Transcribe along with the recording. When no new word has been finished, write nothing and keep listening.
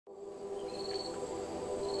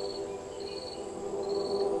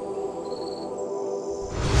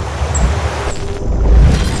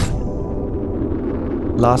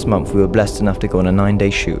Last month we were blessed enough to go on a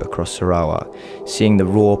 9-day shoot across Sarawak, seeing the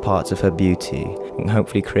raw parts of her beauty and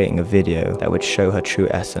hopefully creating a video that would show her true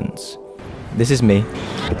essence. This is me,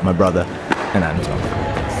 with my brother and Anton.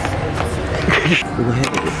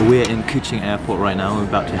 We're in Kuching Airport right now. We're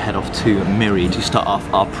about to head off to Miri to start off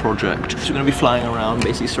our project. So we're going to be flying around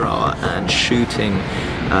basically Sarawak and shooting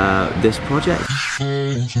this project.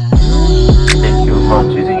 Thank you for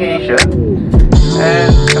choosing Asia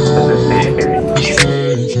and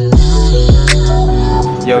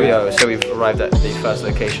Yo, so we've arrived at the first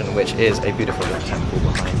location, which is a beautiful little temple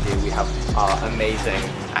behind you. We have our amazing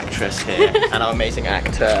actress here and our amazing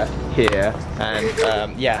actor here,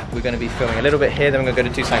 and yeah, we're going to be filming a little bit here, then we're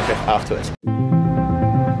going to go to Sang Cliff afterwards.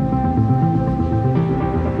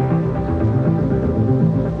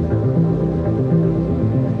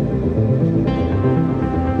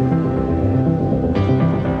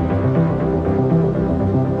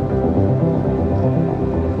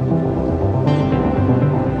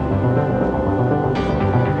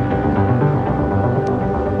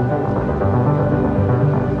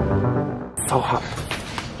 So hot.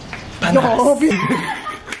 No,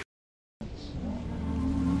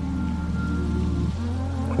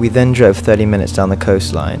 we then drove 30 minutes down the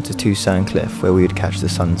coastline to Sang Cliff, where we would catch the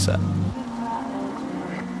sunset.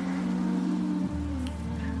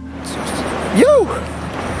 Yo!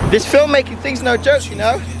 This filmmaking thing's no joke, you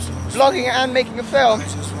know? Vlogging and making a film.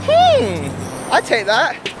 I take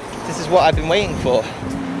that. This is what I've been waiting for.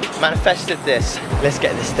 Manifested this. Let's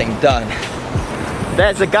get this thing done.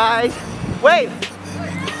 There's the guys. Wave!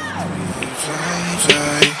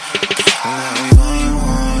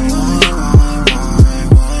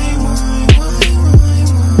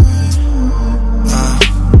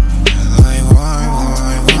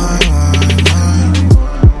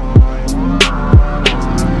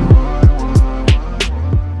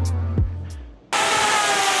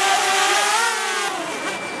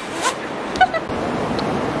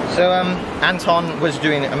 So Anton was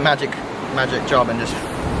doing a magic job and just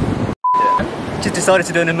decided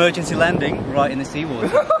to do an emergency landing right in the seawater.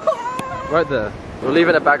 Right there. We're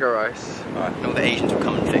leaving a bag of rice. Alright, and all the Asians will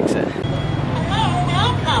come and fix it.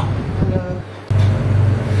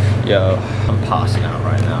 Yo, I'm passing out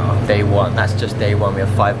right now. Day one, that's just day one. We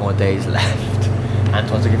have 5 more days left.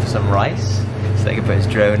 Anton's looking for some rice so they can put his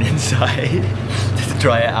drone inside to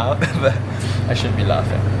dry it out, but I shouldn't be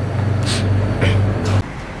laughing.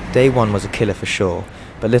 Day one was a killer for sure,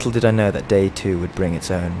 but little did I know that day 2 would bring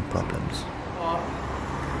its own problems.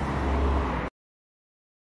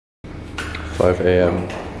 5 AM.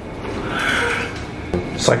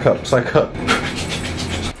 Psych up, psych up.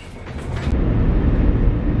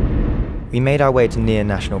 We made our way to Near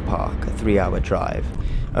National Park, a 3-hour drive,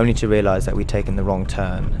 only to realise that we'd taken the wrong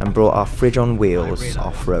turn and brought our fridge on wheels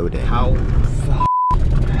off-roading. How?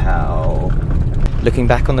 Looking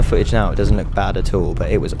back on the footage now, it doesn't look bad at all,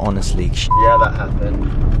 but it was honestly Yeah, that happened.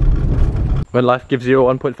 When life gives you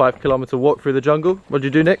a 1.5 kilometre walk through the jungle, what'd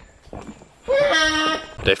you do, Nick?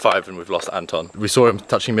 Day 5 and we've lost Anton. We saw him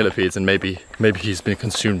touching millipedes and maybe he's been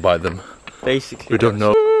consumed by them. basically. We don't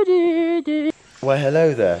know. Well,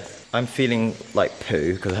 hello there. I'm feeling like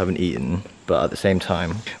poo because I haven't eaten, but at the same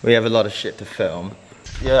time, we have a lot of shit to film.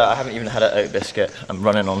 Yeah, I haven't even had an oat biscuit. I'm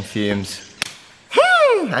running on fumes.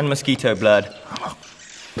 And mosquito blood.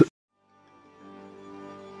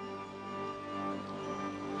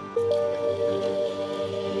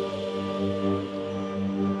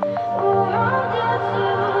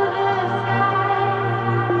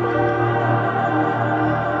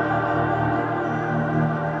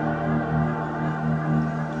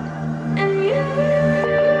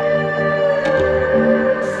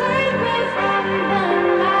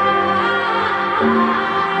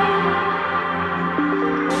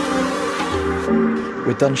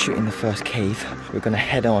 We're done shooting the first cave. We're gonna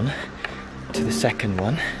head on to the second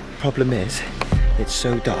one. Problem is, it's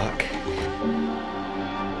so dark.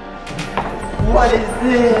 What is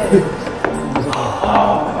this?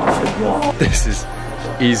 This is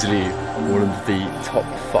easily one of the top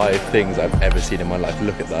 5 things I've ever seen in my life.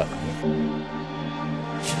 Look at that.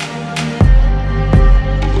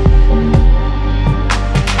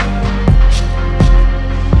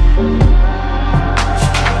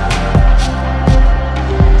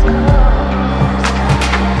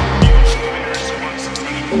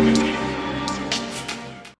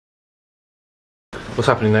 What's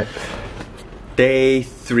happening next? Day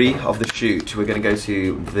 3 of the shoot. We're going to go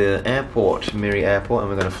to the airport, Miri Airport, and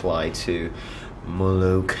we're going to fly to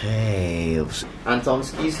Mullo Caves. Anton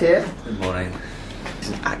Ski's here. Good morning.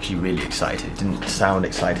 He's actually really excited. Didn't sound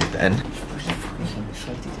excited then.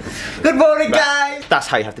 Good morning, guys! That's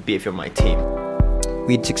how you have to be if you're on my team.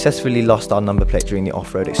 We'd successfully lost our number plate during the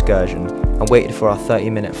off-road excursion and waited for our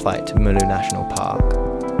 30-minute flight to Mulu National Park.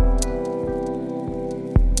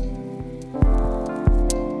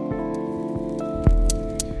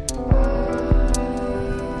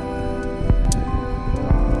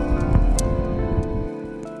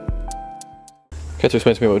 Care to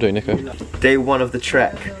explain to me what we're doing, Nico? Day one of the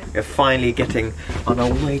trek. We're finally getting on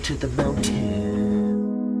our way to the mountain.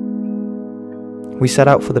 We set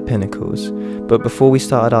out for the pinnacles, but before we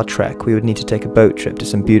started our trek we would need to take a boat trip to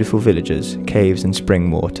some beautiful villages, caves and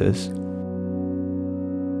spring waters.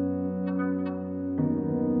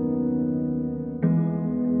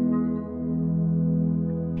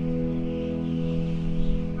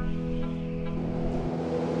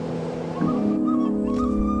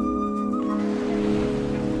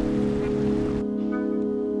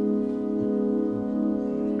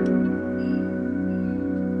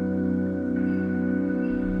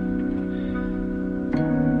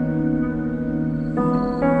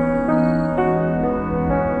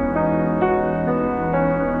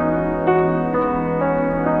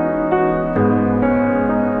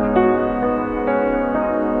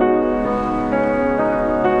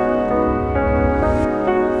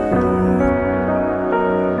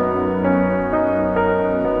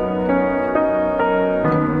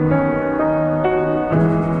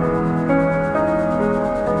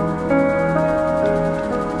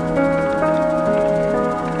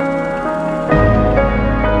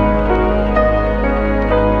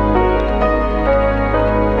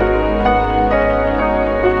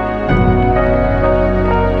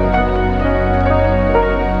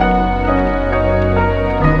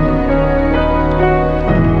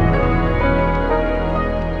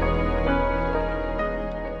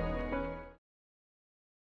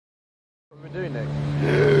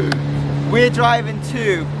 We're driving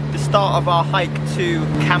to the start of our hike to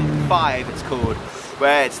Camp 5, it's called,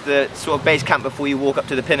 where it's the sort of base camp before you walk up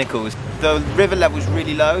to the pinnacles. The river level is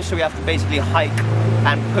really low, so we have to basically hike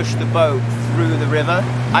and push the boat through the river.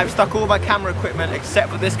 I've stuck all my camera equipment, except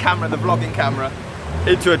for this camera, the vlogging camera,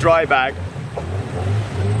 into a dry bag.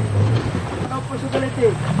 No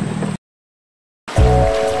possibility.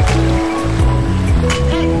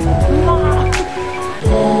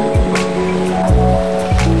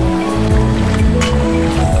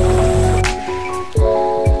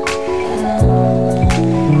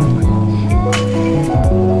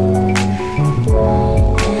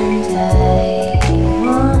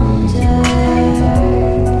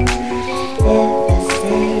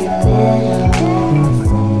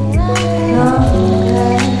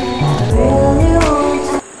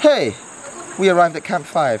 We arrived at Camp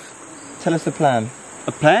 5. Tell us the plan.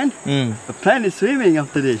 A plan? The plan is swimming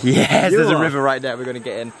after this. Yes, there's a river right there we're going to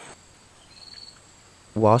get in.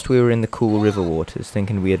 Whilst we were in the cool river waters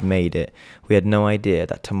thinking we had made it, we had no idea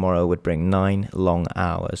that tomorrow would bring 9 long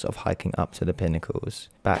hours of hiking up to the pinnacles,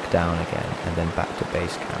 back down again, and then back to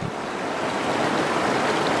base camp.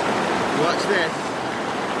 Watch this.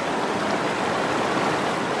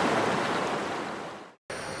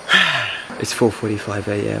 It's 4:45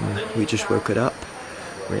 AM. We just woke it up.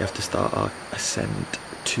 We have to start our ascent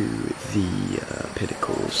to the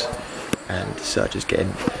pinnacles, and Serge is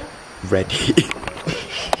getting ready.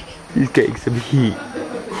 He's getting some heat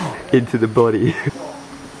into the body.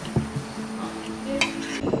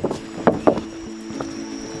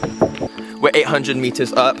 We're 800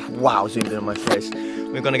 meters up. Wow, zoomed in on my face.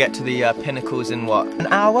 We're gonna get to the pinnacles in what? An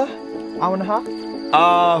hour? Hour and a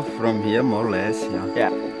half? From here, more or less, yeah.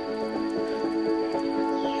 Yeah.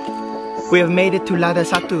 We have made it to Ladder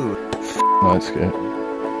Satu. Nice, good.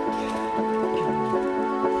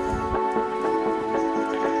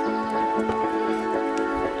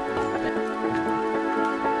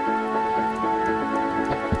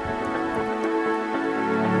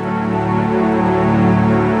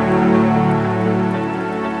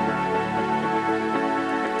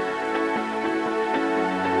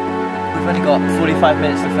 We've only got 45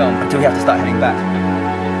 minutes to film until we have to start heading back.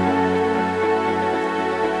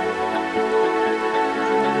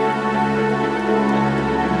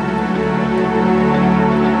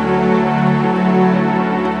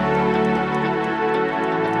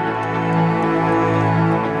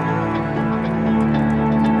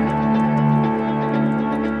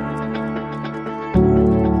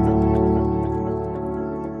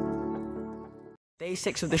 Day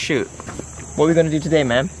 6 of the shoot. What are we going to do today,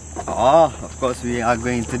 man? Of course we are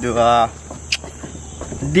going to do a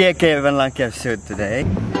deer cave and land cave shoot today.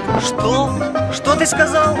 Что ты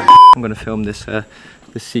сказал? I'm going to film this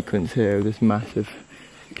this sequence here, this massive,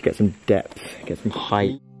 to get some depth, get some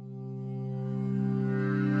height.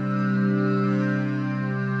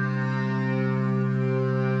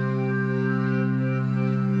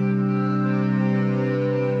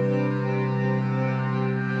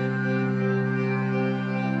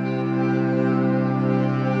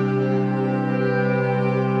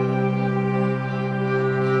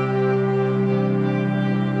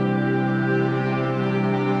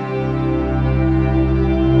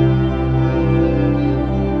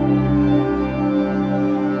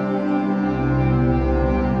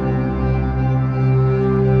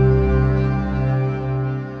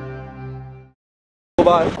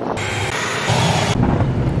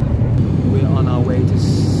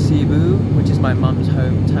 my mum's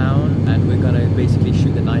hometown, and we're gonna basically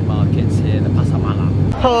shoot the night markets here, the Pasar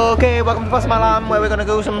Malam. Okay, welcome to Pasar Malam, where we're gonna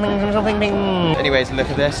go something. Anyways, look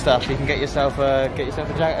at this stuff. You can get yourself an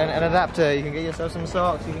adapter. You can get yourself some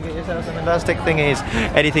socks. You can get yourself some elastic thingies.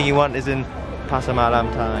 Anything you want is in Pasar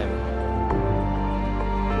Malam time.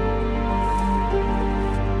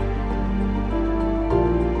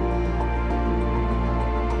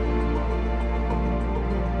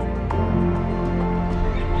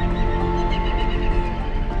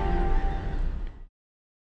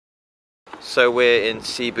 So we're in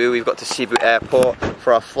Cebu, we've got to Cebu Airport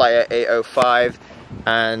for our flight at 8:05,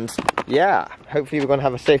 and yeah, hopefully we're gonna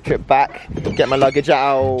have a safe trip back, get my luggage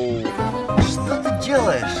out. Что ты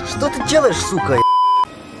делаешь? Что ты делаешь, сука?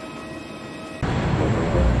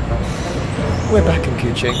 We're back in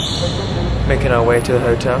Kuching, making our way to the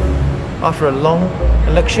hotel after a long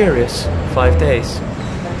and luxurious 5 days.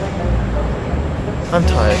 I'm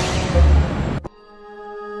tired.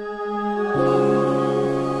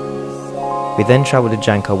 We then travelled to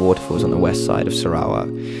Jangkar waterfalls on the west side of Sarawak,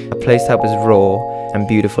 a place that was raw and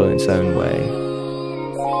beautiful in its own way.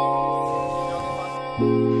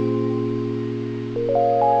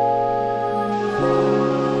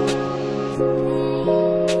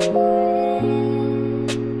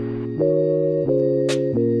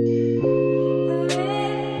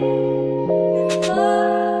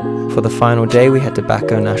 For the final day, we head to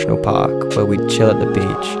Borneo National Park, where we'd chill at the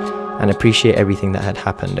beach and appreciate everything that had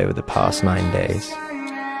happened over the past 9 days.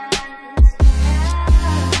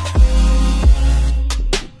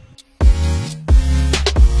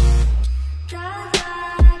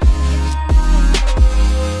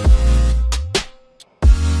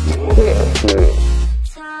 Yeah.